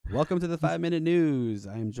Welcome to the 5 Minute News.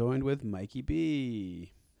 I am joined with Mikey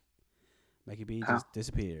B. Mikey B Oh, just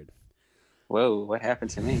disappeared. whoa, what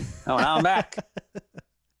happened to me? Oh, now I'm back.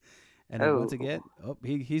 And then once Oh, again,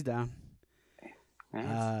 he's down.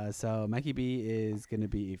 man. So Mikey B is going to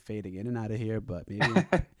be fading in and out of here, but maybe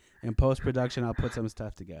in post production, I'll put some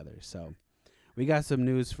stuff together. So we got some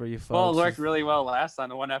news for you Well, it folks. worked really well last time.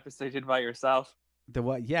 The one episode you did by yourself. The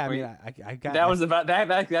what? Yeah, I Where mean, you, I got. that was about that.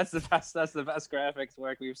 That's the best. That's the best graphics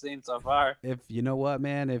work we've seen so far. If you know what,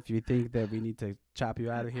 man, if you think that we need to chop you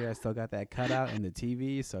out of here, I still got that cutout in the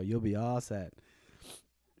TV, so you'll be all set.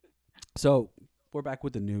 So we're back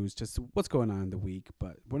with the news, just what's going on in the week.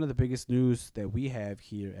 But one of the biggest news that we have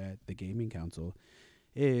here at the Gaming Council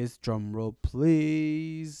is, drum roll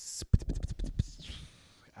please,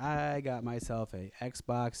 I got myself a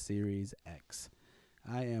Xbox Series X.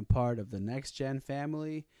 I am part of the next gen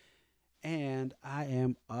family, and I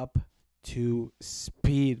am up to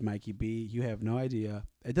speed, Mikey B. You have no idea.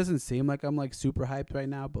 It doesn't seem like I'm like super hyped right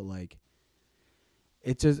now, but like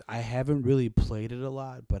it just, I haven't really played it a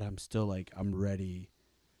lot, but I'm still like, I'm ready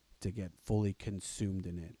to get fully consumed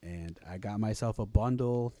in it. And I got myself a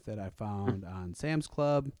bundle that I found on Sam's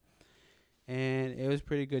Club, and it was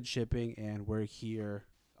pretty good shipping, and we're here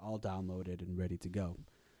all downloaded and ready to go.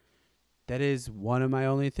 That is one of my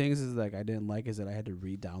only things is like I didn't like is that I had to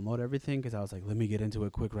re-download everything because I was like, let me get into a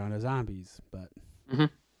quick round of zombies. But Mm-hmm.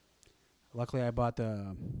 luckily I bought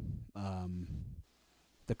the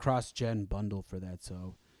cross-gen bundle for that,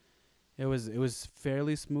 so it was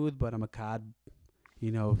fairly smooth. But I'm a COD,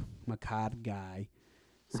 I'm a COD guy,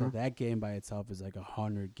 so Mm-hmm. that game by itself is like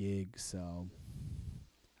 100 gigs. So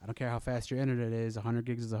I don't care how fast your internet is, 100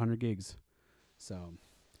 gigs is 100 gigs. So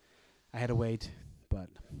I had to wait, but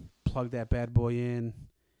plug that bad boy in,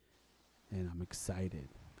 and I'm excited.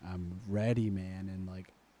 I'm ready, man. And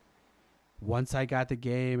like once I got the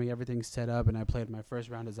game and everything set up, and I played my first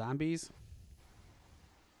round of zombies,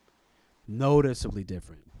 noticeably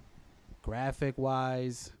different. Graphics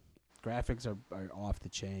are off the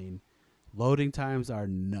chain. Loading times are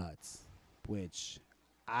nuts, which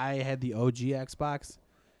I had the OG Xbox,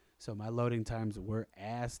 so my loading times were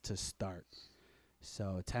ass to start.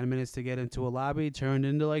 So 10 minutes to get into a lobby turned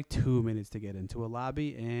into like 2 minutes to get into a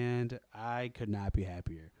lobby, and I could not be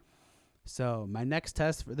happier. So my next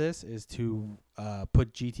test for this is to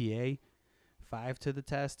put GTA 5 to the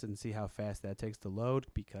test and see how fast that takes to load,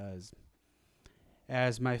 because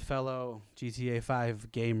as my fellow GTA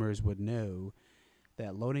 5 gamers would know,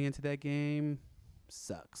 that loading into that game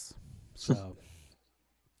sucks. So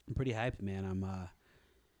I'm pretty hyped, man.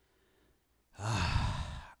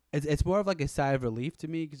 It's more of like a sigh of relief to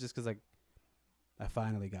me, just because like I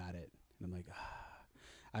finally got it, and I'm like,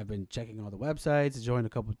 I've been checking all the websites, joined a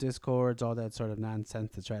couple discords, all that sort of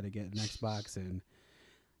nonsense to try to get an Xbox, and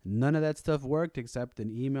none of that stuff worked except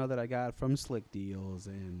an email that I got from Slick Deals,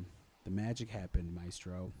 and the magic happened,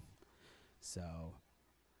 Maestro. So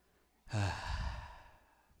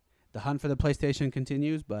the hunt for the PlayStation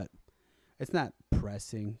continues, but it's not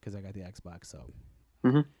pressing because I got the Xbox, so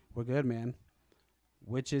Mm-hmm. we're good, man.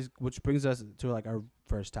 Which brings us to like our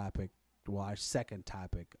first topic, well, our second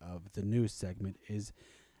topic of the news segment is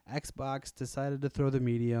Xbox decided to throw the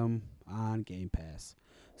medium on Game Pass.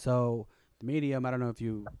 So the medium, I don't know if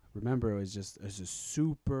you remember, is just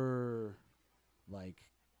super like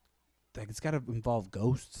it's got to involve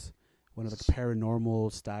ghosts, one of the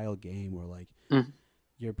paranormal style game where like Mm-hmm.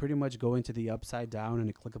 you're pretty much going to the upside down in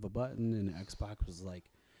a click of a button, and Xbox was like,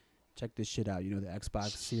 check this shit out. The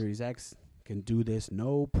Xbox Series X can do this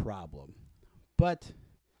no problem. But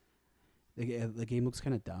the game looks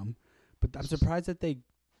kind of dumb. But I'm surprised that they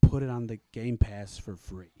put it on the Game Pass for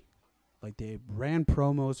free. Like they ran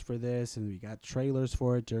promos for this, and we got trailers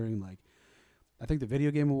for it during like I think the Video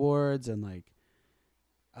Game Awards, and like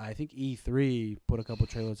I think E3 put a couple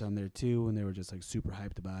trailers on there too, and they were just like super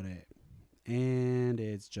hyped about it. And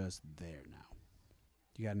it's just there now.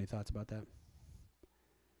 You got any thoughts about that?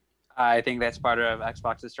 I think that's part of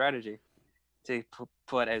Xbox's strategy to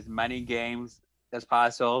put as many games as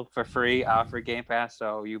possible for free out for Game Pass.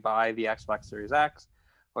 So you buy the Xbox Series X,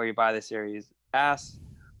 or you buy the Series S,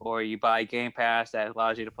 or you buy Game Pass that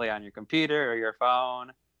allows you to play on your computer or your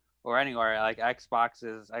phone or anywhere. Like I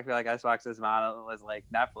feel like Xbox's model is like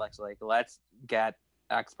Netflix. Like, let's get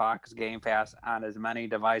Xbox Game Pass on as many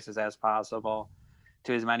devices as possible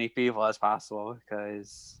to as many people as possible,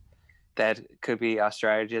 because that could be a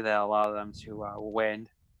strategy that allow them to win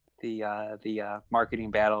the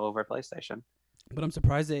marketing battle over PlayStation. But I'm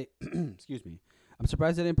surprised they excuse me. I'm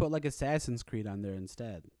surprised they didn't put like Assassin's Creed on there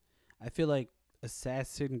instead. I feel like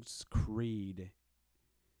Assassin's Creed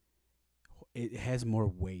it has more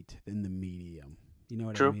weight than the medium. You know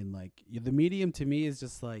what I True. mean? Like the medium to me is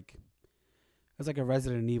just like it's like a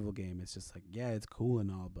Resident Evil game. It's just like yeah, it's cool and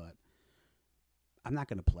all, but I'm not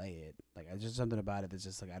gonna play it. Like there's just something about it that's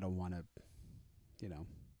just like I don't want to, you know,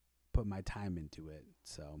 put my time into it.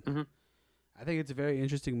 So Hmm. I think it's a very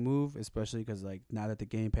interesting move, especially because like now that the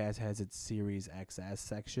Game Pass has its Series XS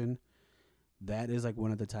section, that is like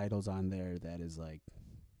one of the titles on there that is like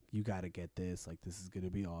you got to get this. Like this is gonna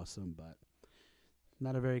be awesome, but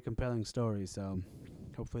not a very compelling story. So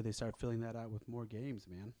hopefully they start filling that out with more games,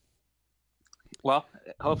 man. Well,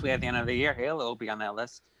 hopefully at the end of the year, Halo will be on that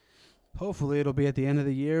list. Hopefully it'll be at the end of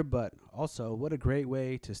the year, but also what a great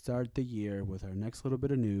way to start the year with our next little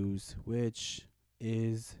bit of news, which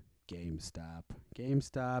is GameStop.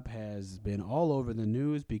 GameStop has been all over the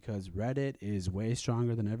news because Reddit is way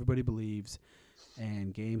stronger than everybody believes,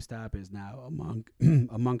 and GameStop is now among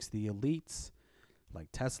amongst the elites like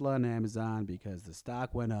Tesla and Amazon because the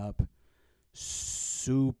stock went up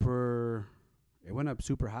super. It went up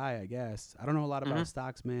super high, I guess. I don't know a lot Hmm. about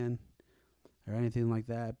stocks, man, or anything like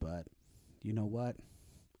that, but you know what?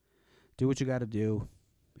 Do what you got to do.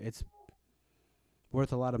 It's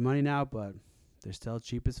worth a lot of money now, but they're still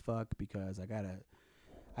cheap as fuck because I got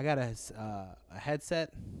a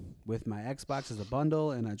headset with my Xbox as a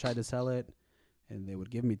bundle, and I tried to sell it, and they would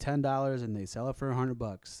give me $10, and they sell it for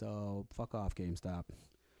 $100. So fuck off, GameStop.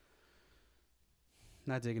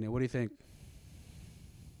 Not digging it. What do you think?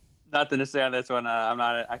 Nothing to say on this one. I'm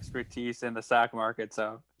not an expertise in the stock market,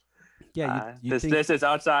 so Yeah, you this think? this is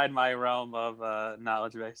outside my realm of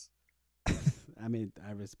knowledge base. I mean,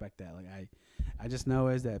 I respect that. Like I just know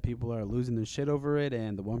is that people are losing their shit over it,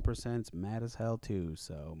 and the 1%'s mad as hell too.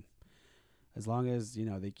 So as long as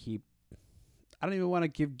they keep, I don't even want to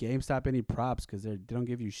give GameStop any props because they don't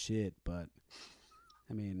give you shit. But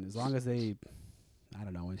I mean, as long as they, I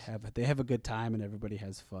don't know, they have a good time and everybody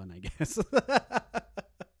has fun, I guess.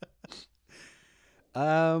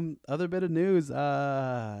 Other bit of news.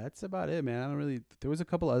 That's about it, man. I don't really. There was a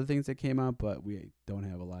couple other things that came out, but we don't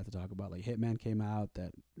have a lot to talk about. Like Hitman came out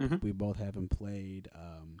that Hmm. we both haven't played.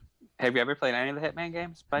 Have you ever played any of the Hitman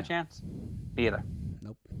games by No, chance? Me either.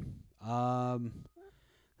 nope. Um,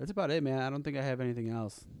 that's about it, man. I don't think I have anything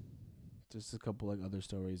else. Just a couple like other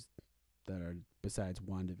stories that are besides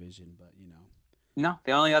WandaVision, but No,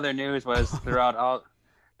 the only other news was throughout all.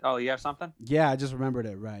 Oh, you have something? Yeah, I just remembered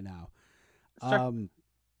it right now. Sure. Um,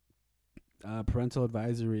 parental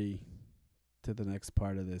advisory to the next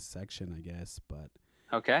part of this section, I guess. But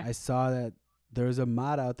Okay. I saw that there's a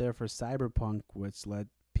mod out there for Cyberpunk which let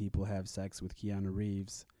people have sex with Keanu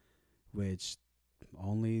Reeves, which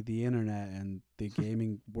only the internet and the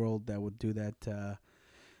gaming world that would do that to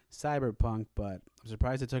Cyberpunk. But I'm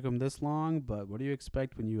surprised it took them this long. But what do you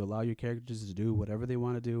expect when you allow your characters to do whatever they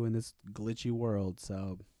want to do in this glitchy world?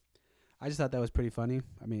 So I just thought that was pretty funny.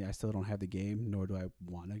 I mean, I still don't have the game, nor do I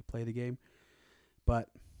want to play the game. But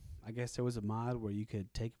I guess there was a mod where you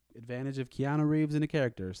could take advantage of Keanu Reeves in a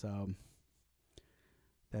character. So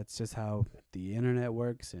that's just how the internet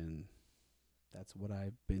works, and that's what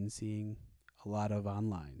I've been seeing a lot of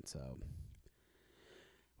online. So,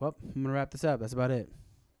 well, I'm gonna wrap this up. That's about it.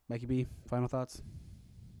 Mikey B, final thoughts.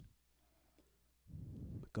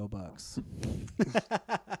 Go Bucks.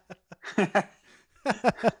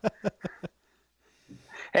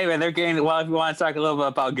 Hey man, they're getting. Well, if you want to talk a little bit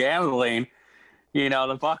about gambling, the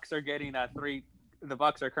Bucs are getting three. The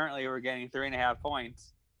Bucs are currently we're getting 3.5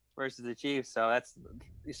 points versus the Chiefs. So that's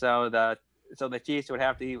the Chiefs would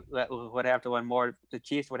have to win more. The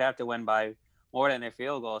Chiefs would have to win by more than their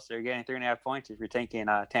field goal. So you're getting 3.5 points if you're taking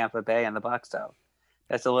Tampa Bay and the Bucs. So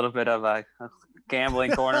that's a little bit of a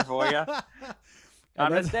gambling corner for you.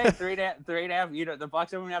 I'm just saying 3.5. The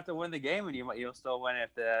Bucs don't even have to win the game, and you'll still win if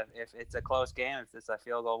it's a close game. If it's a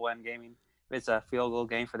field goal win gaming, if it's a field goal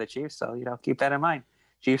game for the Chiefs. So keep that in mind.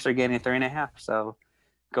 Chiefs are getting 3.5. So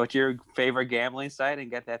go to your favorite gambling site and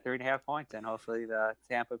get that 3.5 points, and hopefully the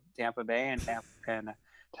Tampa Bay and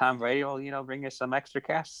Tom Brady will bring you some extra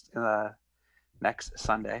cash next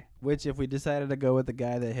Sunday. Which, if we decided to go with the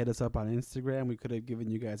guy that hit us up on Instagram, we could have given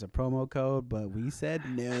you guys a promo code, but we said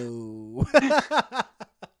no.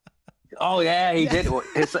 Oh yeah, he did.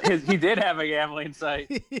 He did have a gambling site.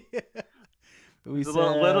 We said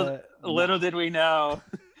little did we know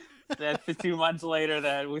that 2 months later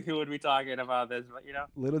that we would be talking about this, but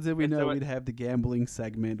little did we know we'd have the gambling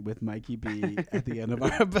segment with Mikey B at the end of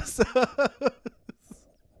our episode.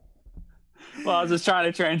 Well, I was just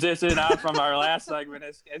trying to transition out from our last segment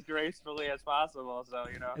as gracefully as possible. So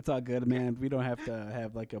it's all good, man. We don't have to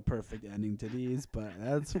have like a perfect ending to these, but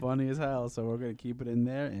that's funny as hell. So we're gonna keep it in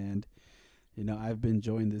there, and I've been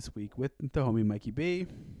joined this week with the homie Mikey B.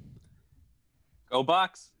 Go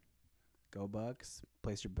Bucs. Go Bucks.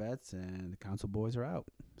 Place your bets, and the Council Boys are out.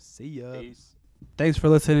 See ya. Peace. Thanks for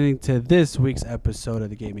listening to this week's episode of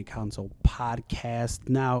the Gaming Council podcast.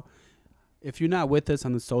 Now, if you're not with us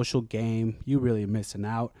on the social game, you're really missing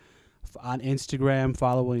out. On Instagram,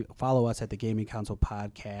 follow us at the Gaming Council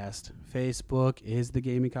Podcast. Facebook is the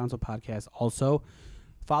Gaming Council Podcast. Also,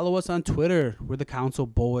 follow us on Twitter. We're the Council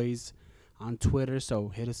Boys on Twitter, so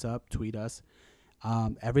hit us up, tweet us.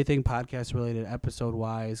 Everything podcast related, episode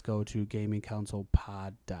wise, go to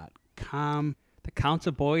gamingcouncilpod.com. The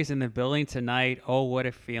Council Boys in the building tonight. Oh, what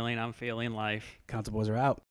a feeling. I'm feeling life. Council Boys are out.